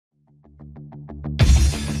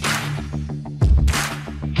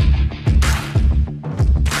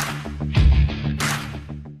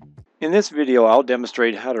In this video, I'll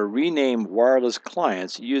demonstrate how to rename wireless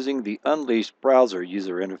clients using the Unleashed browser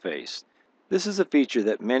user interface. This is a feature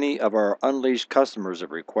that many of our Unleashed customers have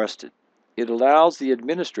requested. It allows the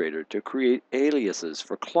administrator to create aliases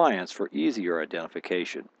for clients for easier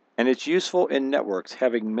identification. And it's useful in networks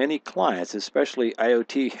having many clients, especially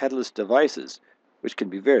IoT headless devices, which can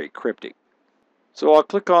be very cryptic. So I'll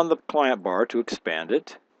click on the client bar to expand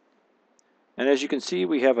it. And as you can see,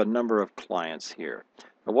 we have a number of clients here.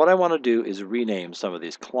 Now what I want to do is rename some of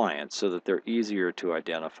these clients so that they're easier to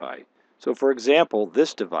identify. So for example,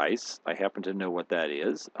 this device, I happen to know what that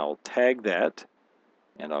is. I'll tag that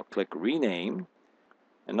and I'll click rename.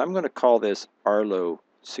 And I'm going to call this Arlo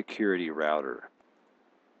Security Router.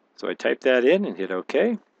 So I type that in and hit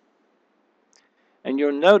OK. And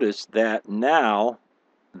you'll notice that now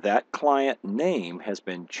that client name has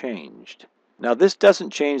been changed. Now this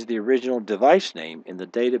doesn't change the original device name in the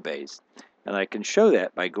database, and I can show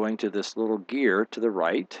that by going to this little gear to the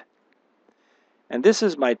right. And this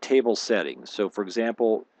is my table settings. So for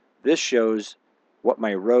example, this shows what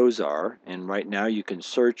my rows are, and right now you can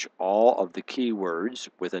search all of the keywords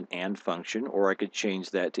with an AND function, or I could change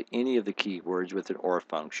that to any of the keywords with an OR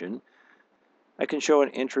function. I can show an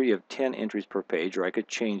entry of 10 entries per page, or I could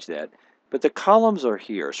change that. But the columns are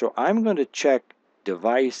here, so I'm going to check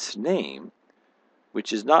device name,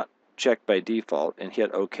 which is not checked by default, and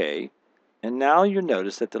hit OK. And now you'll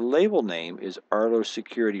notice that the label name is Arlo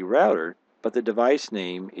Security Router, but the device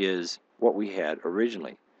name is what we had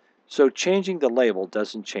originally. So changing the label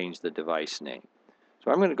doesn't change the device name. So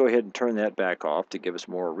I'm going to go ahead and turn that back off to give us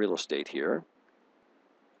more real estate here.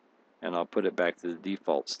 And I'll put it back to the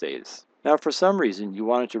default status. Now for some reason you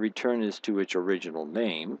wanted to return this to its original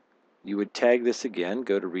name. You would tag this again,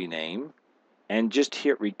 go to rename, and just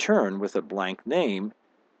hit return with a blank name,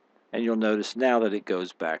 and you'll notice now that it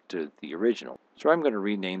goes back to the original. So I'm going to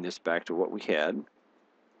rename this back to what we had,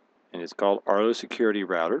 and it's called Arlo Security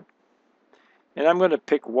Router. And I'm going to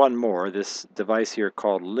pick one more, this device here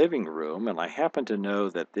called Living Room, and I happen to know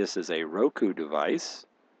that this is a Ruckus device.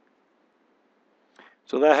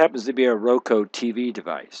 So that happens to be a Ruckus TV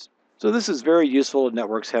device. So this is very useful in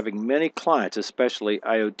networks having many clients, especially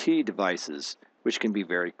IoT devices, which can be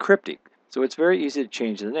very cryptic. So it's very easy to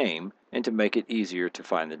change the name and to make it easier to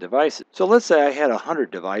find the devices. So let's say I had 100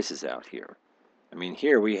 devices out here. I mean,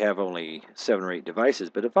 here we have only 7 or 8 devices,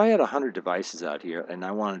 but if I had 100 devices out here and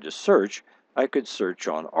I wanted to search, I could search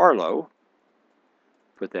on Arlo,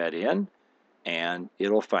 put that in, and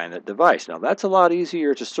it'll find that device. Now that's a lot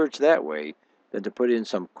easier to search that way than to put in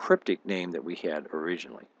some cryptic name that we had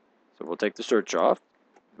originally. So we'll take the search off,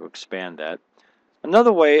 we'll expand that.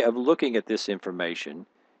 Another way of looking at this information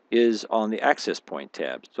is on the access point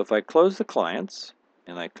tab. So if I close the clients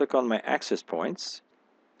and I click on my access points,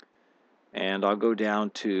 and I'll go down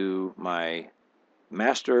to my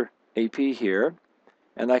master AP here,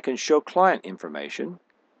 and I can show client information,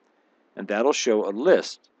 and that'll show a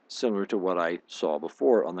list similar to what I saw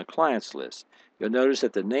before on the clients list. You'll notice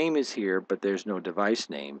that the name is here, but there's no device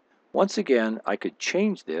name. Once again, I could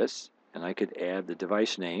change this, and I could add the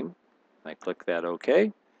device name. I click that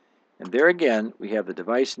OK. And there again, we have the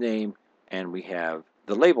device name, and we have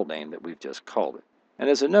the label name that we've just called it. And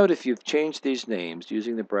as a note, if you've changed these names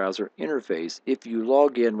using the browser interface, if you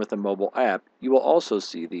log in with a mobile app, you will also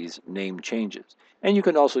see these name changes. And you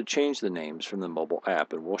can also change the names from the mobile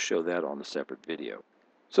app, and we'll show that on a separate video.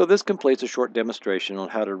 So this completes a short demonstration on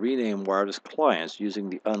how to rename wireless clients using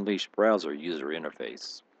the Unleashed browser user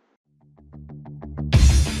interface.